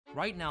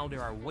Right now,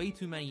 there are way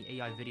too many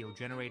AI video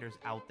generators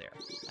out there,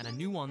 and a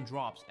new one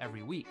drops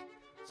every week.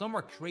 Some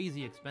are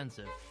crazy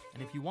expensive,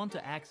 and if you want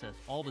to access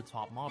all the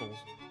top models,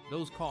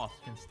 those costs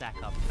can stack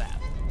up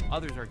fast.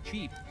 Others are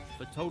cheap,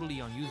 but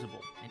totally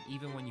unusable, and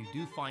even when you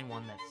do find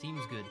one that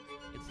seems good,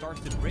 it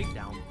starts to break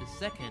down the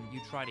second you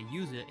try to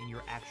use it in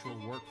your actual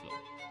workflow.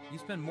 You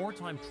spend more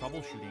time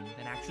troubleshooting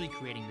than actually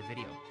creating the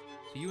video,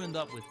 so you end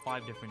up with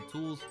 5 different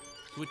tools,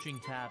 switching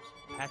tabs,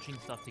 patching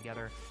stuff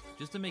together,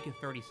 just to make a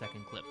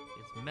 30-second clip.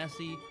 It's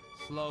messy,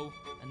 slow,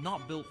 and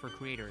not built for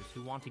creators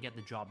who want to get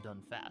the job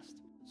done fast.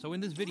 So in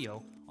this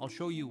video, I'll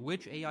show you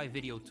which AI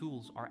video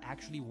tools are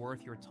actually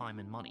worth your time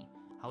and money,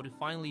 how to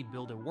finally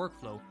build a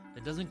workflow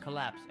that doesn't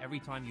collapse every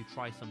time you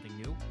try something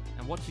new,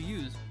 and what to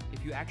use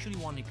if you actually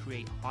want to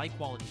create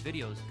high-quality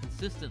videos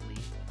consistently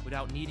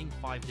without needing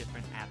 5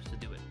 different apps to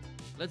do it.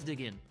 Let's dig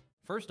in.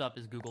 First up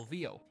is Google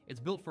Veo. It's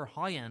built for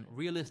high-end,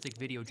 realistic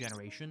video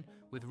generation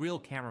with real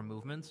camera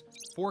movements,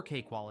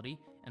 4K quality,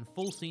 and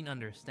full scene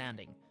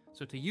understanding.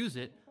 So to use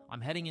it,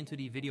 I'm heading into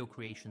the video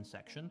creation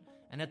section,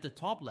 and at the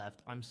top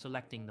left, I'm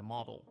selecting the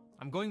model.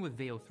 I'm going with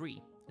Veo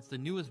 3. It's the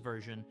newest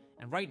version,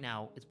 and right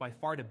now, it's by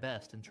far the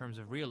best in terms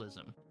of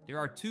realism. There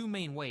are 2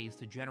 main ways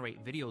to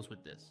generate videos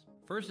with this.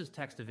 First is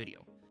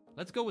text-to-video.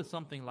 Let's go with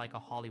something like a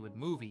Hollywood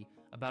movie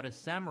about a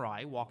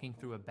samurai walking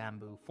through a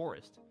bamboo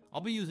forest. I'll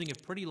be using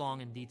a pretty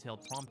long and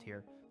detailed prompt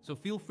here, so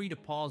feel free to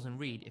pause and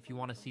read if you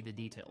want to see the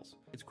details.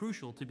 It's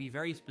crucial to be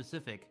very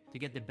specific to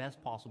get the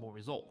best possible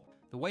result.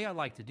 The way I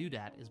like to do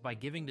that is by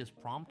giving this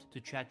prompt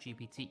to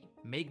ChatGPT.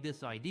 Make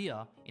this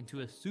idea into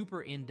a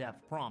super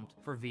in-depth prompt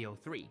for Veo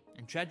 3,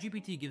 and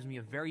ChatGPT gives me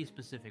a very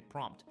specific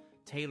prompt,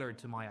 tailored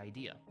to my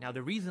idea. Now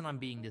the reason I'm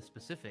being this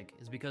specific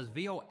is because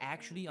Veo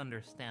actually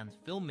understands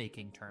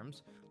filmmaking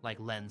terms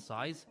like lens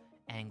size,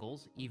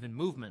 angles, even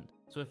movement.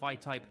 So if I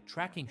type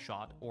tracking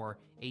shot or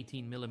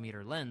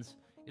 18mm lens,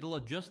 it'll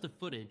adjust the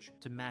footage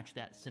to match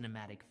that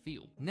cinematic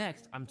feel.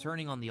 Next, I'm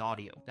turning on the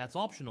audio. That's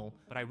optional,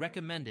 but I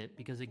recommend it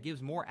because it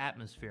gives more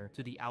atmosphere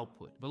to the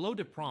output. Below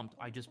the prompt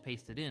I just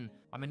pasted in,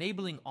 I'm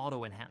enabling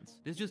auto enhance.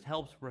 This just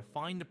helps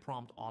refine the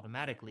prompt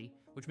automatically,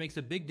 which makes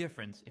a big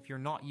difference if you're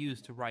not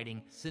used to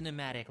writing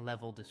cinematic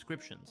level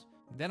descriptions.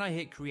 Then I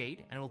hit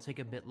create and it'll take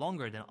a bit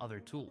longer than other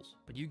tools,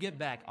 but you get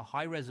back a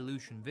high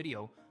resolution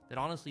video that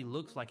honestly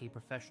looks like a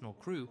professional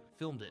crew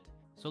filmed it.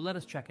 So let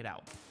us check it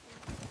out.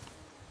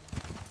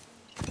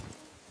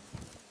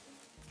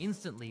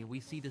 Instantly, we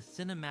see the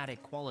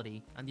cinematic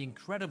quality and the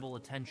incredible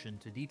attention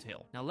to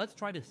detail. Now let's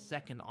try the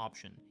second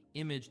option,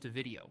 image to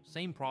video.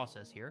 Same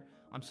process here.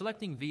 I'm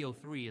selecting Veo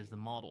 3 as the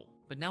model,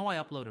 but now I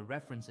upload a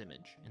reference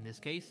image. In this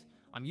case,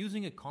 I'm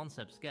using a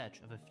concept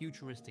sketch of a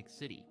futuristic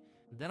city.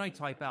 Then I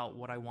type out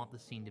what I want the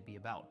scene to be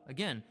about.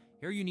 Again,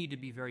 here you need to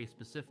be very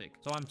specific.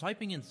 So I'm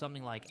typing in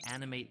something like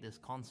animate this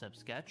concept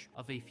sketch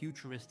of a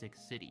futuristic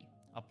city.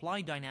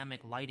 Apply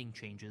dynamic lighting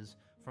changes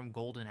from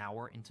golden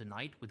hour into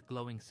night with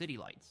glowing city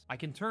lights. I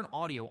can turn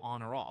audio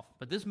on or off,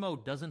 but this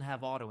mode doesn't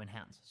have auto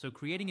enhance, so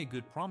creating a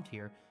good prompt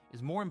here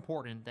is more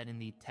important than in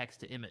the text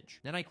to image.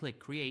 Then I click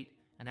create,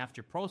 and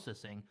after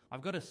processing,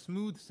 I've got a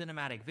smooth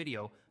cinematic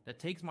video that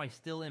takes my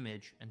still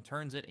image and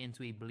turns it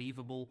into a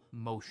believable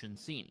motion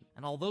scene.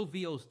 And although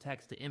Veo's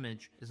text to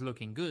image is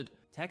looking good,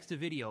 text to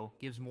video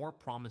gives more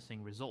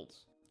promising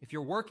results. If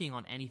you're working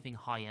on anything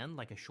high-end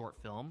like a short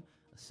film,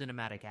 a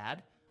cinematic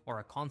ad, or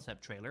a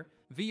concept trailer,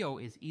 Veo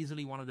is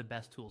easily one of the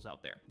best tools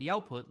out there. The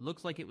output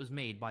looks like it was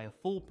made by a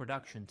full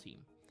production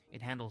team.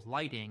 It handles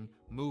lighting,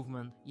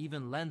 movement,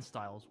 even lens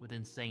styles with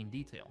insane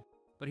detail.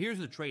 But here's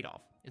the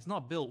trade-off. It's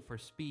not built for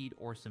speed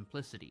or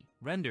simplicity.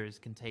 Renders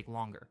can take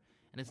longer,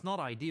 and it's not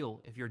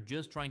ideal if you're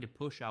just trying to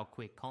push out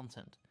quick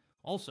content.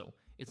 Also,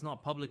 it's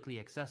not publicly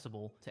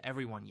accessible to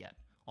everyone yet,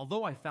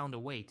 although I found a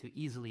way to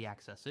easily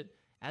access it,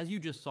 as you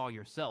just saw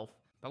yourself,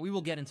 but we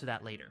will get into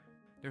that later.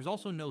 There's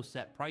also no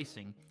set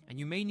pricing, and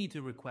you may need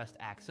to request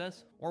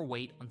access or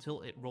wait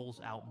until it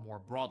rolls out more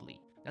broadly.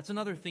 That's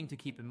another thing to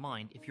keep in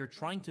mind if you're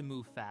trying to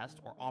move fast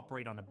or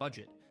operate on a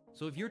budget.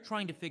 So if you're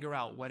trying to figure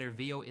out whether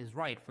Veo is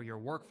right for your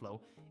workflow,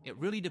 it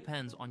really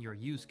depends on your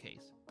use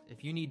case.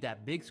 If you need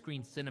that big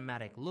screen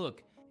cinematic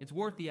look, it's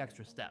worth the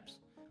extra steps.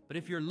 But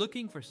if you're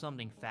looking for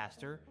something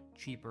faster,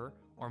 cheaper,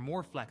 or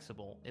more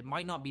flexible, it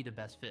might not be the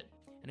best fit.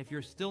 And if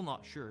you're still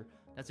not sure,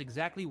 that's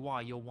exactly why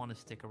you'll want to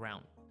stick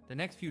around. The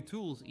next few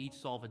tools each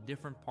solve a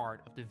different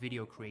part of the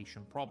video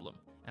creation problem,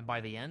 and by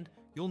the end,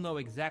 you'll know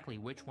exactly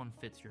which one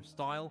fits your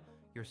style,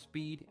 your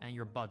speed, and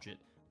your budget.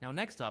 Now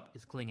next up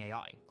is Kling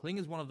AI. Kling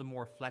is one of the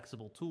more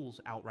flexible tools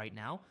out right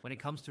now when it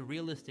comes to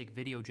realistic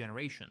video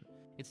generation.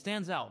 It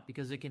stands out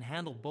because it can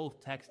handle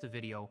both text to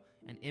video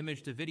and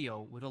image to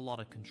video with a lot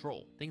of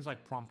control. Things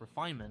like prompt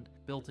refinement,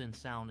 built-in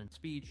sound and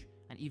speech,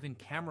 and even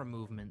camera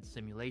movement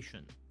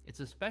simulation. It's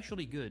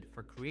especially good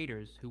for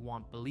creators who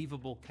want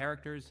believable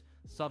characters,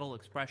 subtle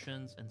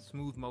expressions, and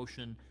smooth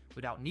motion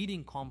without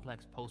needing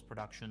complex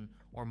post-production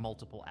or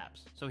multiple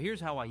apps. So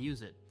here's how I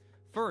use it.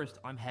 First,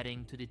 I'm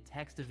heading to the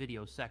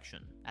text-to-video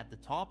section. At the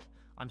top,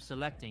 I'm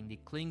selecting the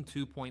Kling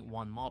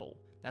 2.1 model.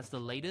 That's the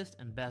latest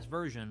and best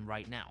version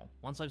right now.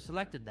 Once I've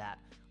selected that,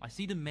 I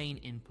see the main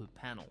input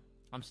panel.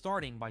 I'm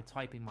starting by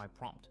typing my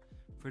prompt.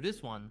 For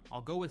this one,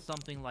 I'll go with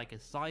something like a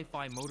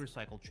sci-fi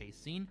motorcycle chase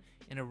scene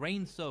in a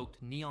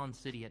rain-soaked neon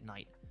city at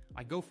night.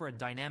 I go for a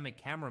dynamic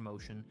camera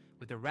motion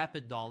with a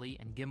rapid dolly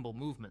and gimbal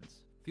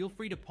movements. Feel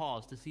free to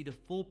pause to see the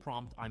full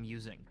prompt I'm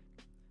using.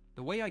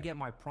 The way I get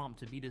my prompt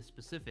to be this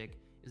specific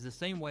is the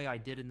same way I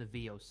did in the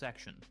VO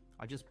section.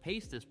 I just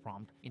paste this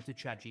prompt into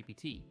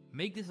ChatGPT.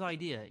 Make this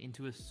idea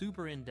into a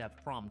super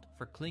in-depth prompt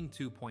for Kling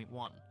 2.1.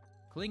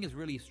 Kling is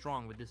really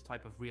strong with this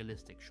type of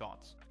realistic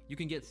shots. You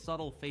can get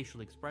subtle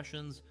facial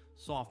expressions,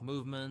 soft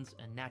movements,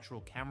 and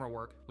natural camera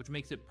work, which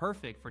makes it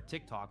perfect for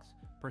TikToks,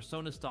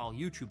 persona-style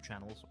YouTube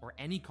channels, or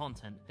any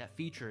content that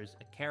features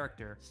a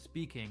character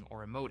speaking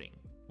or emoting.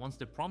 Once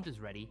the prompt is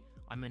ready,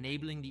 I'm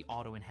enabling the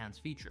auto-enhance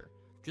feature.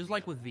 Just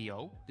like with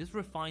VO, this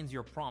refines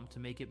your prompt to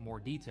make it more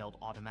detailed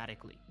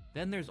automatically.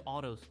 Then there's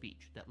auto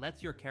speech that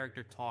lets your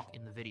character talk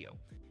in the video.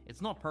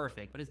 It's not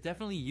perfect, but it's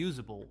definitely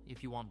usable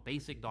if you want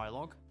basic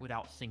dialogue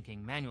without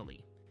syncing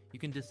manually. You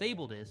can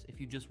disable this if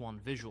you just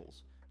want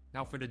visuals.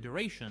 Now for the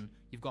duration,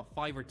 you've got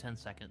 5 or 10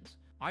 seconds.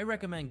 I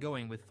recommend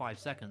going with 5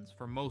 seconds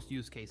for most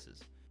use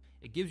cases.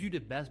 It gives you the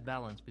best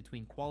balance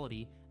between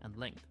quality and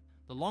length.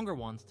 The longer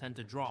ones tend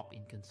to drop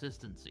in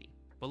consistency.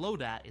 Below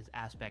that is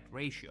aspect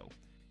ratio.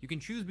 You can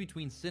choose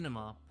between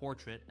cinema,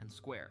 portrait, and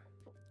square.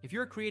 If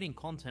you're creating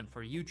content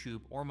for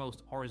YouTube or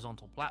most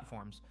horizontal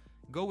platforms,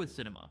 go with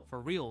cinema.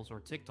 For Reels or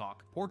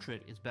TikTok,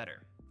 portrait is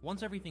better.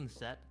 Once everything's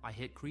set, I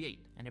hit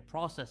create, and it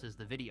processes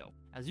the video.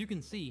 As you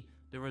can see,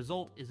 the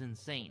result is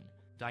insane.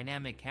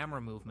 Dynamic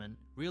camera movement,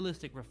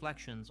 realistic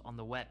reflections on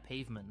the wet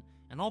pavement,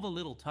 and all the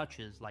little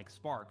touches like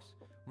sparks,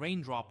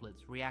 rain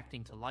droplets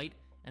reacting to light,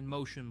 and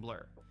motion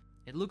blur.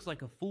 It looks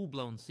like a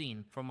full-blown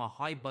scene from a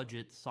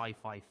high-budget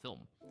sci-fi film.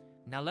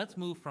 Now let's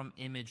move from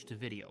image to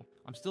video.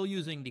 I'm still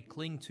using the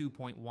Kling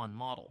 2.1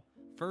 model.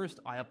 First,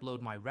 I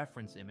upload my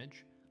reference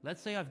image.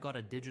 Let's say I've got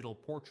a digital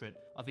portrait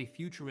of a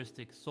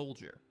futuristic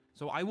soldier.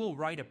 So I will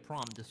write a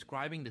prompt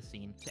describing the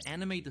scene to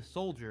animate the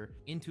soldier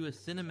into a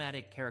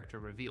cinematic character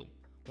reveal.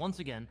 Once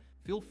again,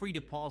 feel free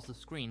to pause the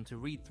screen to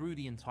read through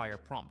the entire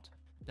prompt.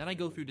 Then I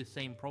go through the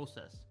same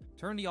process.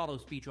 Turn the auto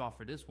speech off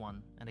for this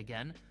one, and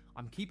again,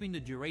 I'm keeping the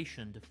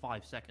duration to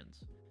 5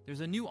 seconds.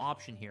 There's a new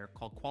option here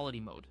called quality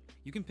mode.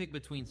 You can pick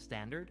between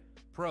standard,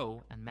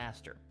 pro, and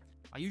master.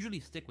 I usually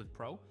stick with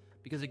pro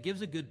because it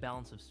gives a good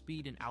balance of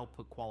speed and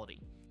output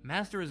quality.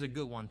 Master is a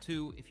good one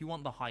too if you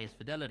want the highest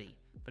fidelity,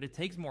 but it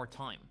takes more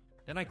time.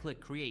 Then I click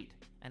create,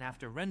 and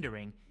after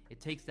rendering, it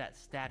takes that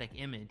static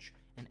image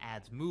and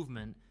adds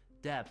movement,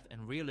 depth,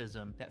 and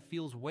realism that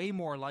feels way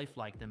more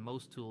lifelike than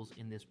most tools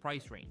in this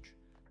price range.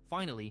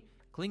 Finally,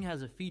 Kling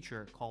has a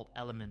feature called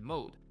element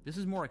mode. This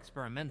is more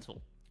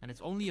experimental, and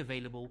it's only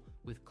available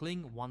with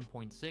Kling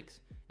 1.6,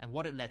 and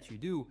what it lets you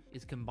do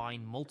is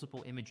combine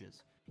multiple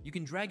images. You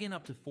can drag in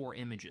up to 4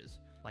 images,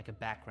 like a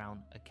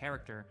background, a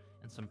character,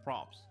 and some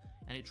props,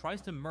 and it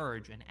tries to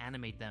merge and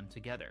animate them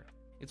together.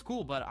 It's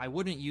cool, but I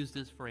wouldn't use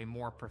this for a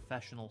more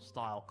professional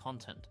style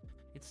content.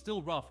 It's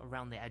still rough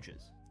around the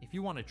edges. If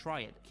you want to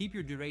try it, keep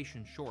your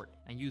duration short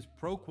and use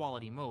pro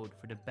quality mode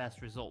for the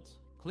best results.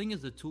 Kling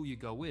is the tool you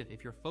go with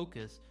if your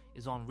focus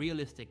is on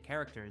realistic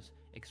characters,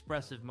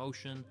 expressive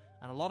motion,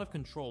 and a lot of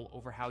control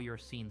over how your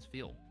scenes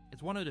feel.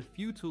 It's one of the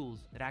few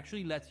tools that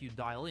actually lets you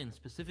dial in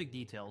specific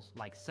details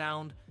like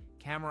sound,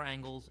 camera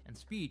angles, and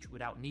speech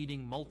without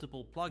needing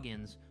multiple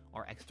plugins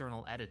or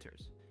external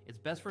editors. It's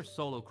best for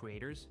solo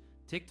creators,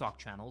 TikTok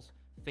channels,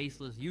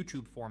 faceless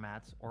YouTube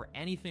formats, or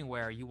anything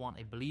where you want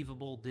a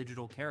believable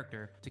digital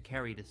character to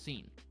carry the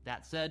scene.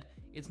 That said,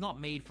 it's not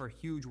made for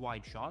huge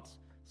wide shots,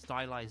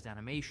 stylized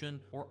animation,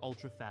 or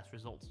ultra-fast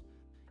results.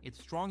 It's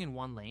strong in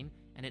one lane,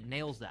 and it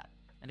nails that.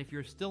 And if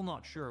you're still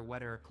not sure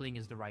whether Kling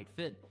is the right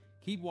fit,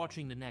 keep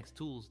watching the next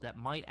tools that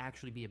might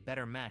actually be a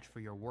better match for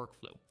your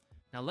workflow.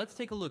 Now let's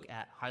take a look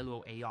at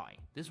Hailuo AI.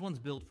 This one's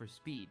built for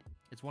speed.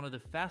 It's one of the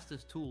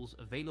fastest tools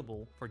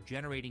available for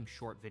generating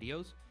short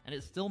videos, and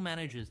it still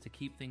manages to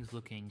keep things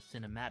looking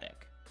cinematic.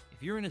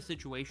 If you're in a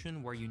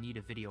situation where you need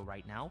a video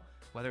right now,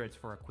 whether it's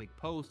for a quick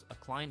post, a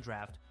client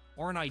draft,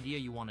 or an idea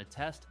you want to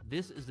test,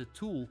 this is the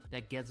tool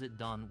that gets it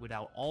done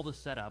without all the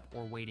setup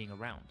or waiting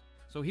around.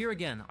 So here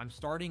again, I'm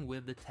starting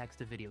with the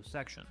text-to-video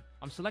section.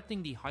 I'm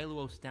selecting the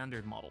Hailuo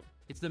standard model.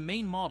 It's the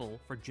main model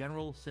for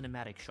general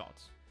cinematic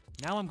shots.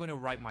 Now I'm going to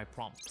write my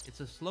prompt.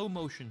 It's a slow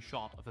motion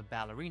shot of a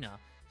ballerina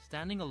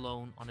standing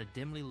alone on a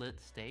dimly lit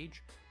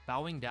stage,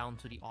 bowing down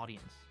to the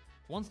audience.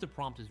 Once the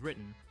prompt is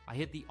written, I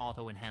hit the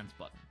auto enhance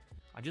button.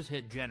 I just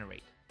hit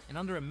generate. In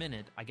under a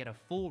minute, I get a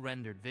full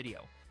rendered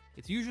video.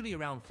 It's usually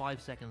around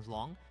 5 seconds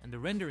long, and the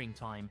rendering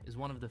time is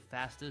one of the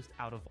fastest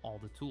out of all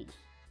the tools.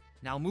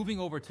 Now moving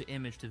over to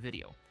image to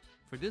video.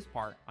 For this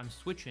part, I'm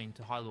switching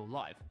to Hailuo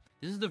Live.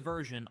 This is the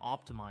version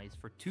optimized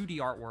for 2D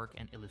artwork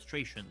and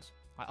illustrations.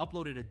 I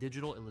uploaded a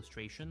digital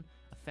illustration,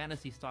 a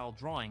fantasy-style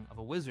drawing of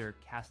a wizard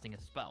casting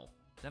a spell.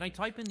 Then I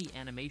type in the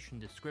animation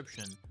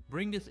description,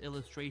 bring this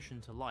illustration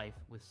to life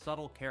with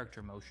subtle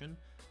character motion.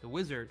 The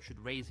wizard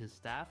should raise his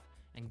staff,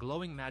 and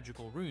glowing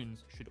magical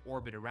runes should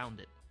orbit around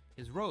it.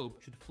 His robe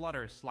should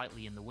flutter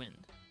slightly in the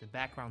wind. The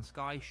background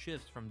sky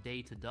shifts from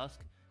day to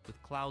dusk,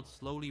 with clouds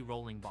slowly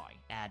rolling by.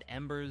 Add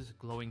embers,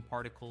 glowing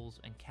particles,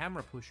 and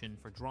camera push-in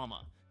for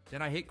drama.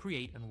 Then I hit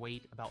create and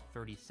wait about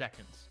 30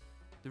 seconds.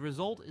 The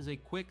result is a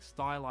quick,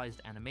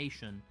 stylized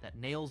animation that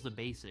nails the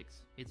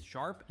basics. It's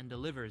sharp and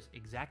delivers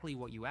exactly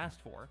what you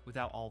asked for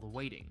without all the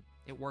waiting.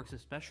 It works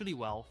especially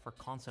well for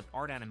concept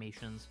art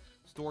animations,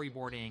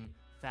 storyboarding,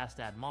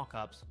 fast ad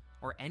mockups,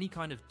 or any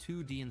kind of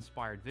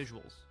 2D-inspired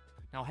visuals.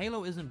 Now,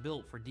 Hailuo isn't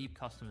built for deep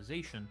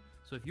customization,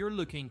 so if you're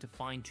looking to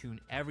fine-tune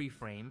every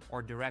frame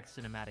or direct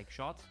cinematic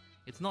shots,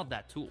 it's not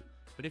that tool.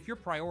 But if your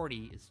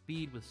priority is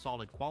speed with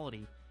solid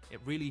quality, it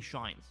really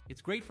shines. It's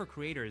great for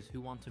creators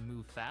who want to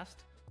move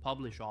fast,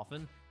 publish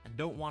often, and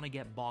don't want to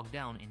get bogged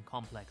down in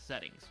complex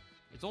settings.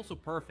 It's also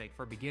perfect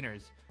for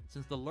beginners,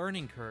 since the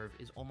learning curve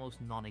is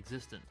almost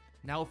non-existent.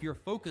 Now, if your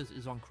focus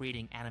is on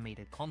creating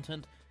animated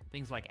content,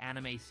 things like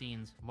anime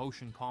scenes,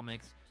 motion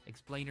comics,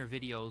 explainer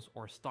videos,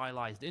 or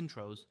stylized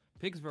intros,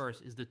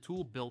 Pixverse is the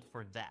tool built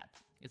for that.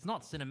 It's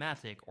not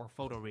cinematic or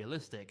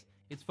photorealistic,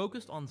 it's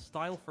focused on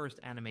style-first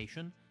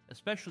animation,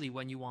 especially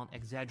when you want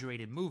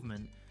exaggerated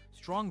movement,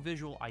 strong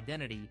visual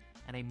identity,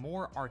 and a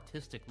more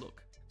artistic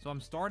look. So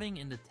I'm starting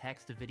in the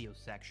text-to-video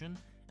section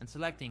and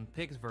selecting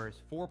Pixverse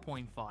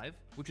 4.5,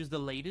 which is the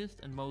latest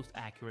and most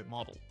accurate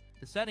model.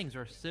 The settings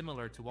are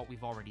similar to what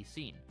we've already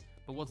seen,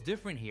 but what's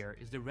different here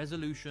is the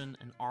resolution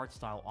and art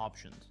style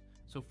options.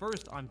 So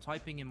first I'm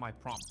typing in my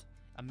prompt,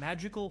 a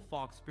magical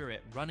fox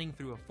spirit running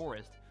through a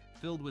forest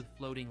filled with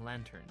floating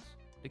lanterns.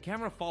 The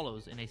camera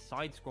follows in a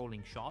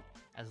side-scrolling shot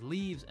as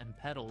leaves and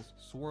petals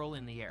swirl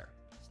in the air,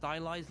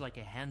 stylized like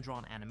a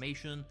hand-drawn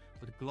animation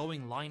with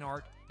glowing line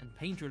art and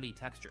painterly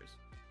textures.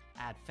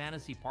 Add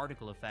fantasy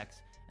particle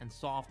effects and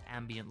soft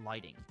ambient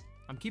lighting.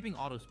 I'm keeping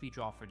auto speech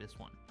off for this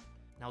one.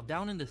 Now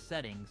down in the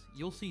settings,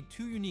 you'll see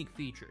two unique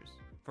features.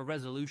 For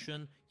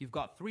resolution, you've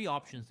got three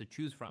options to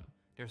choose from.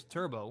 There's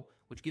Turbo,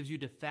 which gives you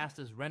the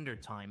fastest render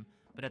time,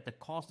 but at the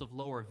cost of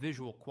lower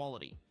visual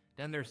quality.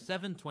 Then there's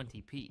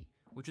 720p,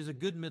 which is a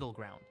good middle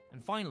ground.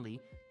 And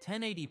finally,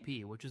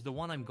 1080p, which is the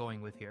one I'm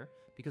going with here,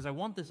 because I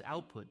want this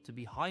output to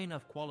be high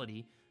enough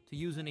quality to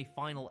use in a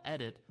final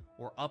edit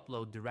or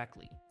upload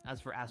directly.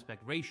 As for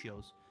aspect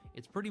ratios,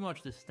 it's pretty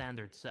much the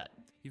standard set.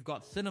 You've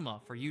got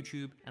cinema for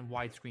YouTube and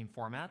widescreen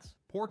formats,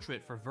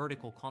 portrait for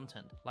vertical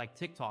content like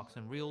TikToks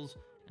and Reels,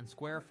 and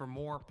square for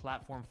more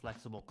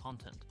platform-flexible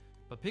content.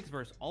 But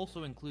Pixverse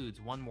also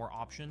includes one more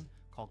option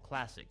called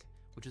Classic,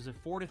 which is a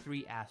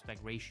 4:3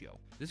 aspect ratio.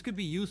 This could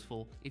be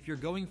useful if you're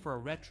going for a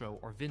retro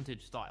or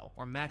vintage style,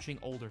 or matching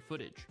older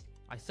footage.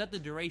 I set the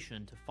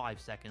duration to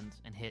 5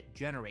 seconds and hit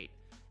Generate,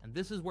 and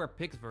this is where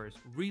Pixverse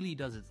really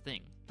does its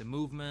thing. The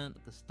movement,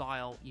 the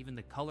style, even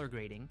the color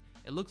grading,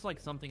 it looks like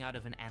something out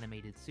of an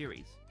animated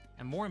series.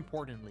 And more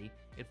importantly,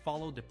 it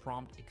followed the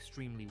prompt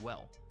extremely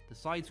well. The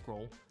side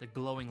scroll, the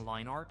glowing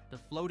line art, the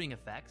floating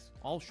effects,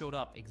 all showed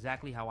up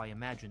exactly how I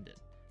imagined it.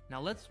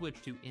 Now let's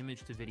switch to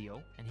image to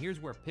video, and here's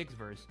where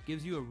Pixverse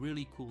gives you a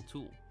really cool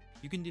tool.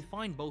 You can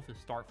define both a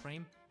start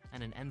frame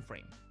and an end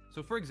frame.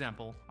 So for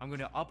example, I'm going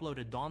to upload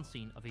a dawn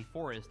scene of a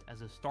forest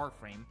as a start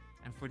frame,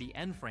 and for the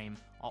end frame,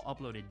 I'll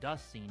upload a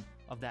dusk scene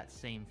of that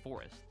same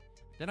forest.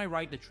 Then I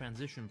write the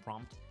transition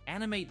prompt,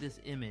 animate this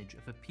image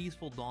of a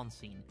peaceful dawn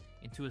scene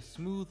into a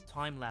smooth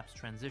time-lapse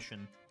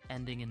transition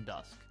ending in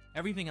dusk.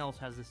 Everything else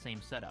has the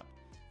same setup,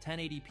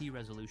 1080p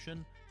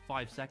resolution,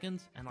 5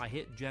 seconds, and I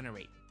hit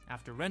generate.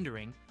 After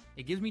rendering,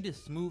 it gives me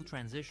this smooth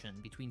transition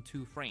between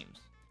two frames.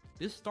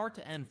 This start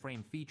to end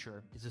frame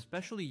feature is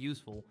especially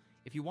useful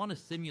if you want to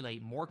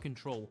simulate more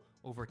control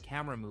over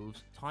camera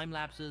moves, time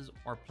lapses,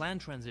 or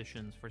planned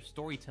transitions for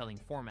storytelling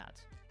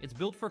formats. It's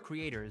built for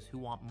creators who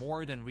want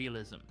more than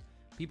realism,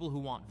 people who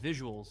want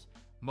visuals,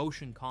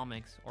 motion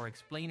comics, or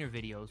explainer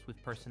videos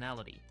with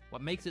personality.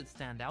 What makes it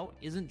stand out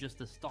isn't just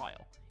the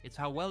style, it's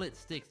how well it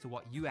sticks to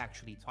what you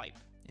actually type.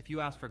 If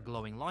you ask for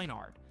glowing line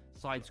art,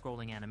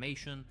 side-scrolling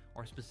animation,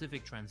 or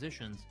specific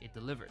transitions, it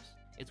delivers.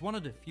 It's one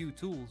of the few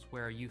tools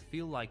where you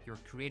feel like your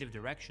creative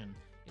direction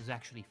is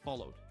actually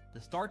followed.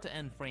 The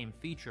start-to-end frame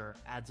feature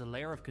adds a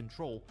layer of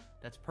control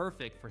that's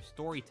perfect for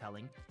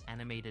storytelling,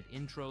 animated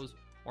intros,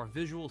 or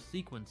visual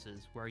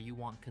sequences where you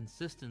want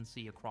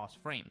consistency across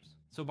frames.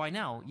 So by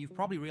now, you've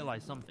probably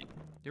realized something.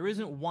 There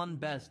isn't one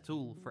best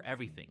tool for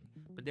everything,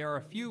 but there are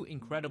a few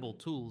incredible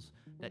tools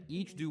that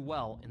each do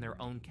well in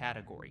their own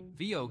category.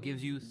 Veo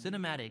gives you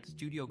cinematic,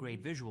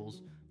 studio-grade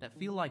visuals that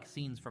feel like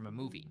scenes from a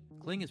movie.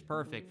 Kling is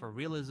perfect for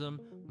realism,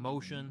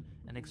 motion,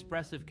 and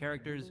expressive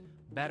characters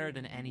better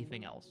than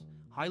anything else.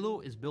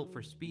 Hailuo is built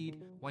for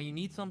speed when you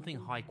need something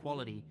high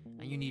quality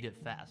and you need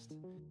it fast.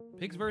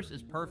 Pixverse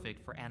is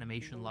perfect for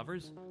animation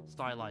lovers,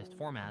 stylized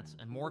formats,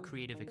 and more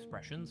creative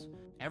expressions.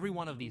 Every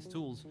one of these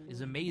tools is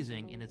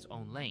amazing in its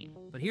own lane.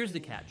 But here's the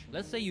catch.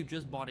 Let's say you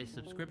just bought a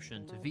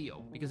subscription to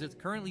Veo because it's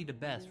currently the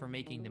best for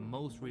making the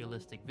most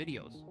realistic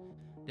videos.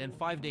 Then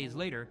 5 days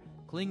later,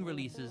 Kling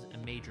releases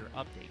a major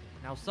update.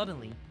 Now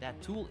suddenly, that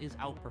tool is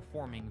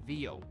outperforming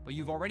Veo, but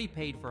you've already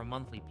paid for a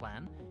monthly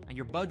plan, and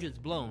your budget's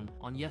blown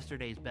on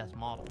yesterday's best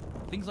model.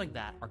 Things like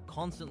that are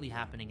constantly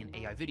happening in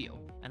AI video,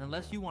 and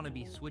unless you want to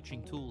be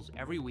switching tools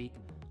every week,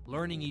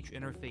 learning each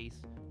interface,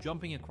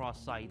 jumping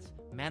across sites,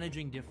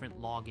 managing different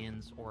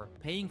logins, or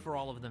paying for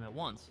all of them at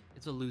once,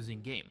 it's a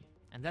losing game.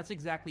 And that's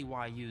exactly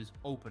why I use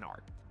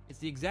OpenArt. It's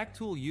the exact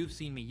tool you've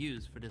seen me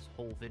use for this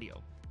whole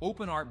video.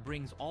 OpenArt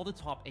brings all the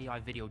top AI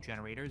video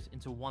generators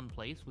into one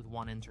place with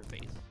one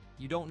interface.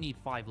 You don't need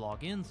 5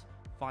 logins,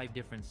 5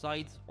 different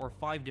sites, or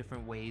 5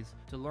 different ways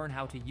to learn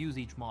how to use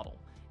each model.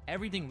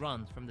 Everything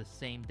runs from the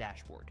same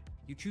dashboard.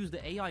 You choose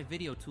the AI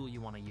video tool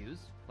you want to use,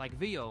 like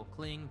Veo,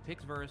 Kling,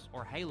 Pixverse,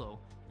 or Hailuo,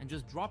 and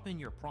just drop in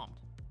your prompt.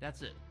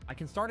 That's it. I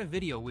can start a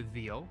video with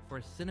Veo for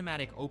a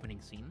cinematic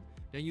opening scene,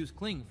 then use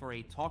Kling for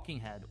a talking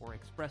head or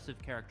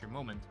expressive character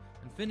moment,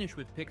 and finish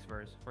with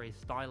Pixverse for a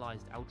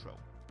stylized outro.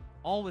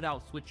 All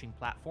without switching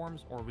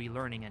platforms or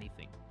relearning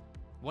anything.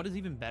 What is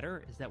even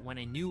better is that when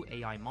a new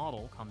AI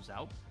model comes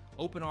out,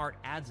 OpenArt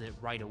adds it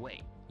right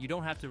away. You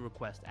don't have to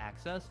request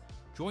access,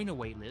 join a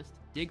waitlist,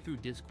 dig through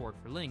Discord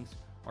for links,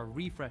 or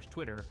refresh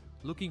Twitter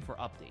looking for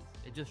updates.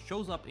 It just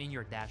shows up in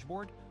your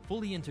dashboard,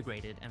 fully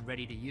integrated and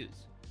ready to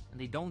use. And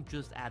they don't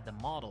just add the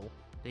model,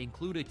 they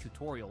include a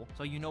tutorial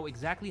so you know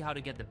exactly how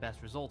to get the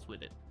best results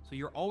with it. So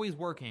you're always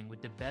working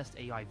with the best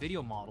AI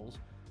video models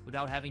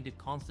without having to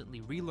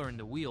constantly relearn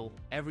the wheel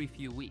every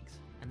few weeks.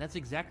 And that's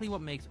exactly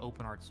what makes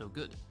OpenArt so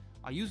good.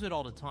 I use it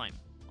all the time.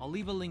 I'll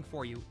leave a link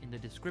for you in the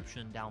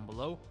description down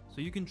below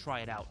so you can try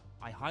it out.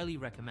 I highly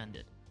recommend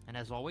it. And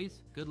as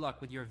always, good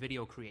luck with your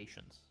video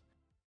creations.